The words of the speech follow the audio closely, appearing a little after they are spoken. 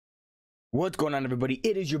What's going on, everybody?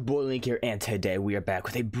 It is your boy Link here, and today we are back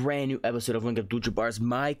with a brand new episode of Link of Dutra Bars,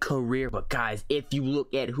 my career. But guys, if you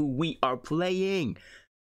look at who we are playing,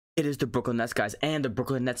 it is the Brooklyn Nets, guys. And the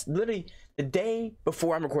Brooklyn Nets, literally the day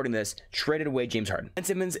before I'm recording this, traded away James Harden. Ben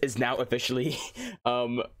Simmons is now officially a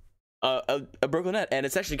Brooklyn Net, and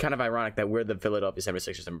it's actually kind of ironic that we're the Philadelphia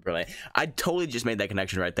 76ers in Brooklyn. I totally just made that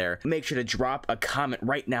connection right there. Make sure to drop a comment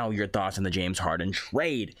right now, your thoughts on the James Harden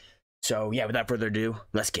trade. So yeah, without further ado,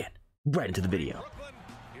 let's get right into the video.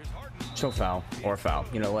 So foul or foul,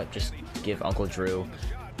 you know what, just give Uncle Drew,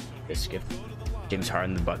 just give James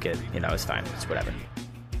Harden the bucket, you know, it's fine, it's whatever.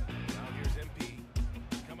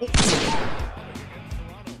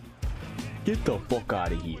 Get the fuck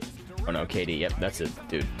out of here. Oh no, KD, yep, that's it.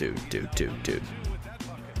 Dude.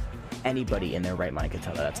 Anybody in their right mind can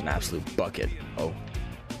tell that that's an absolute bucket. Oh,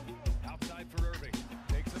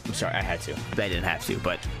 I'm sorry, I had to. I didn't have to,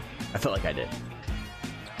 but I felt like I did.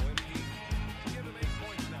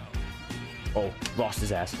 Oh, lost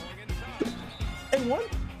his ass. And what?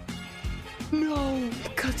 No,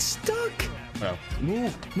 it got stuck. No,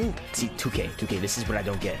 move. See, 2K, this is what I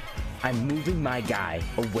don't get. I'm moving my guy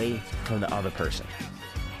away from the other person.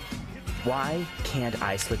 Why can't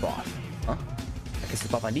I slip off? Huh? I can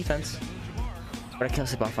slip off on defense, but I can't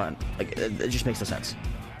slip off on, like, it just makes no sense.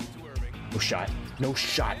 No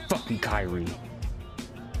shot, fucking Kyrie.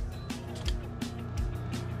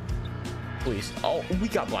 Please. Oh, we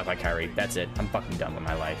got blocked by Kyrie. That's it. I'm fucking done with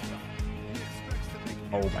my life.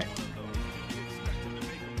 Oh my.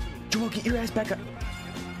 Joel, get your ass back up.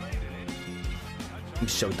 I'm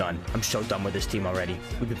so done. I'm so done with this team already.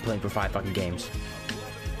 We've been playing for 5 fucking games.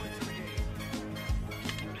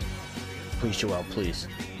 Please, Joel, please.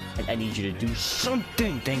 I need you to do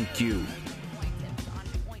something. Thank you.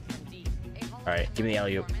 All right, give me the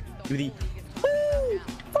alley-oop. Give me the... Woo!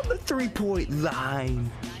 From the 3-point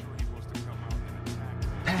line.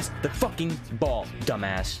 Pass the fucking ball,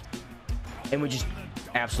 dumbass. And we just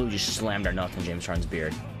absolutely just slammed our nuts in James Harden's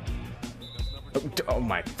beard. Oh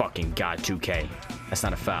my fucking god, 2K. That's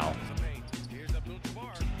not a foul.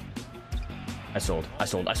 I sold.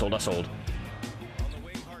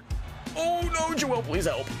 Oh no, Joel, please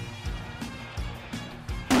help.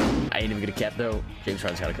 I ain't even gonna cap though. James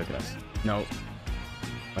Harden's gotta cook us. No.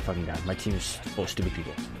 My fucking god. My team is full of stupid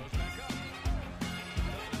people.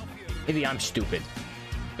 Maybe I'm stupid.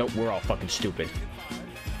 Nope, we're all fucking stupid.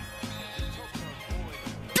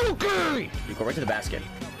 Okay! You go right to the basket.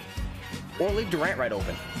 Or leave Durant right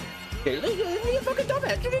open. Hey, leave a fucking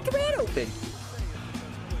dumbass. Leave Durant open.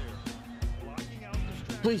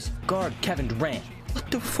 Please guard Kevin Durant. What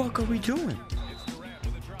the fuck are we doing?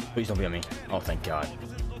 Please don't be on me. Oh, thank God.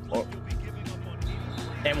 Oh.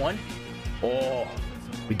 And one. Oh.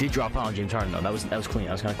 We did drop on James Harden though. That was clean.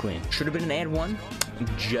 That was kind of clean. Should have been an and one.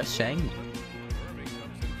 Just saying.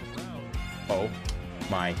 Oh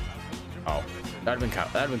my. Oh. That'd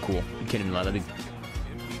have been cool. I'm kidding. I'm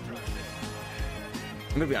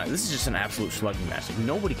gonna be honest, this is just an absolute slugging match. Like,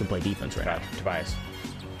 nobody can play defense right now. Tobias.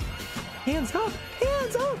 Hands up!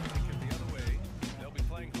 Hands up!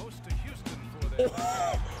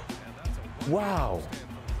 Oh. Wow.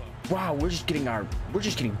 Wow, we're just getting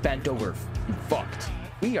bent over and fucked.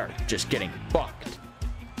 We are just getting fucked.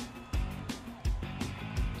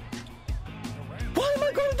 Why am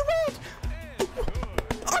I going to the road?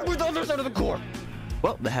 I'm with the other side of the court.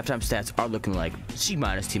 Well, the halftime stats are looking like C-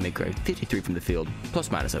 teammate grade, 53 from the field, plus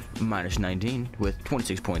minus of -19 with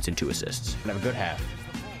 26 points and 2 assists. We're gonna have a good half.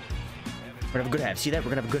 We're gonna have a good half. See that? We're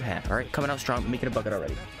gonna have a good half. All right, coming out strong, making a bucket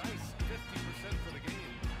already.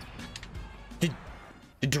 Did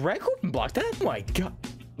Durant go up and block that? Oh my god!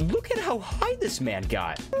 Look at how high this man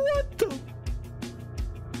got. What the?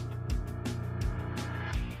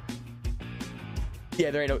 Yeah,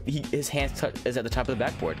 there ain't no. His hand is at the top of the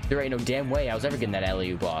backboard. There ain't no damn way I was ever getting that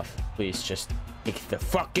alley-oop off. Please just take the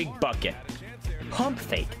fucking bucket. Pump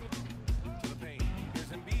fake.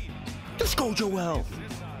 Let's go, Joel.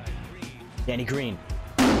 Danny Green.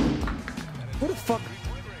 What the fuck?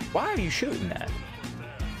 Why are you shooting that?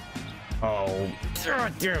 Oh,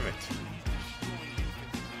 god damn it.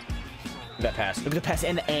 Look at that pass. Look at the pass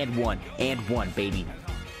and one, baby.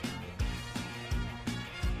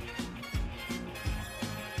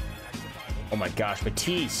 Oh my gosh,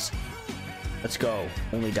 Matisse. Let's go.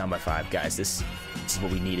 Only down by 5, guys. This is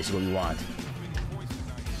what we need. This is what we want.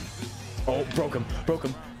 Oh, broke him.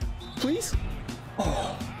 Please.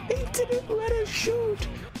 Oh, he didn't let us shoot.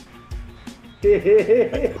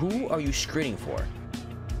 Who are you screening for?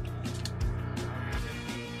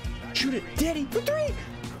 Shoot it, Danny, for 3.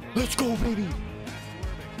 Let's go, baby.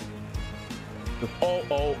 Oh,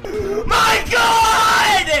 oh. My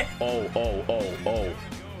God!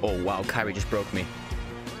 Oh, wow. Kyrie just broke me.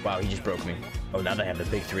 Wow, he just broke me. Oh, now they have the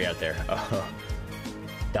big three out there.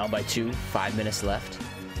 Down by 2, 5 minutes left.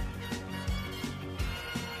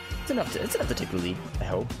 It's enough to take the lead, I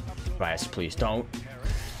hope. Tobias, please don't.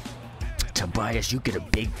 Tobias, you get a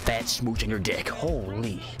big fat smooch on your dick.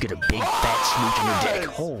 Holy. Get a big fat smooch on your dick.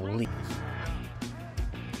 Holy.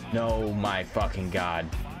 No, my fucking God.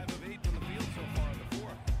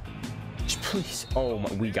 Please. Oh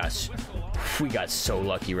my, we got so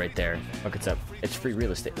lucky right there. Look, it's up. It's free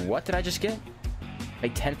real estate. What did I just get?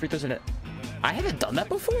 Like 10 free throws in it. I haven't done that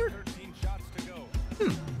before.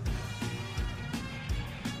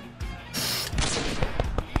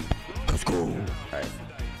 Let's go. All right.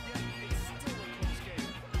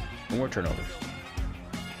 More turnovers.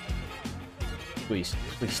 Please,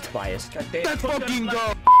 Tobias. Let's fucking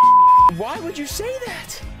go. Why would you say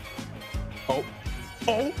that? Oh.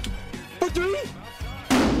 For 3.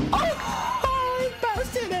 Oh, he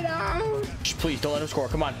busted it out. Please don't let him score.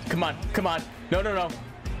 Come on. No.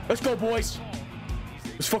 Let's go, boys.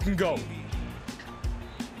 Let's fucking go.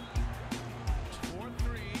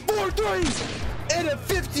 4 threes and a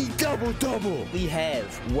 50 double-double. We have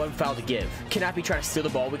 1 foul to give. Cannot be trying to steal the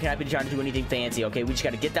ball. We cannot be trying to do anything fancy, okay? We just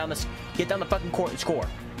got to get down the fucking court and score.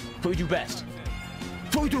 That's what we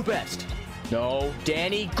do best. No,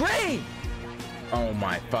 Danny Green. Oh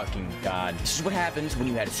my fucking God. This is what happens when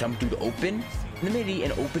you had some dude open in the midi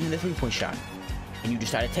and open in the 3-point shot. And you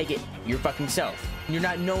decide to take it your fucking self. And you're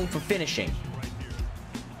not known for finishing.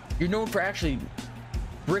 You're known for actually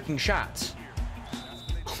bricking shots.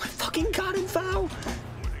 Oh my fucking God, and foul.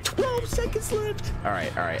 12 seconds left. All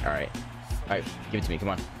right. Give it to me, come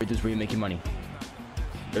on. This is where you make your money.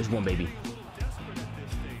 There's one, baby.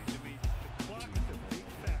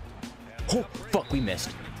 Oh, fuck, we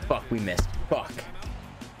missed. Fuck.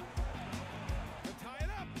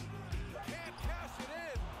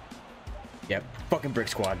 Yep, fucking brick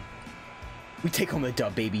squad. We take home the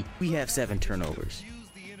dub, baby. We have 7 turnovers.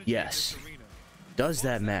 Yes. Does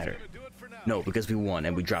that matter? No, because we won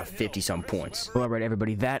and we dropped 50-some points. Well, alright,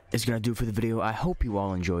 everybody, that is gonna do it for the video. I hope you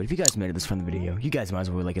all enjoyed. If you guys made it this far in the video, you guys might as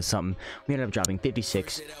well like it something. We ended up dropping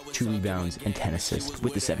 56, 2 rebounds, and 10 assists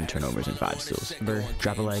with the 7 turnovers and 5 steals. Remember,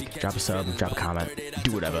 drop a like, drop a sub, drop a comment,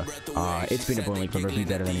 do whatever. It's been a boy Linck. Remember, be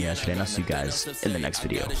better than yesterday, and I'll see you guys in the next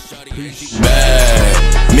video. Peace.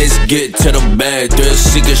 Bad. Miss get to the bag. Thrill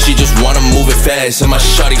seeker, she just wanna move it fast. And my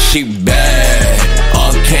shawty, she bad.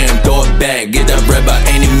 Off cam, throw it back. Get that bread by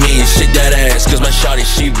any means. Shake that ass, cause my shawty,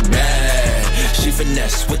 she bad. She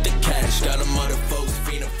finesse with the cash. Got a motherfucker.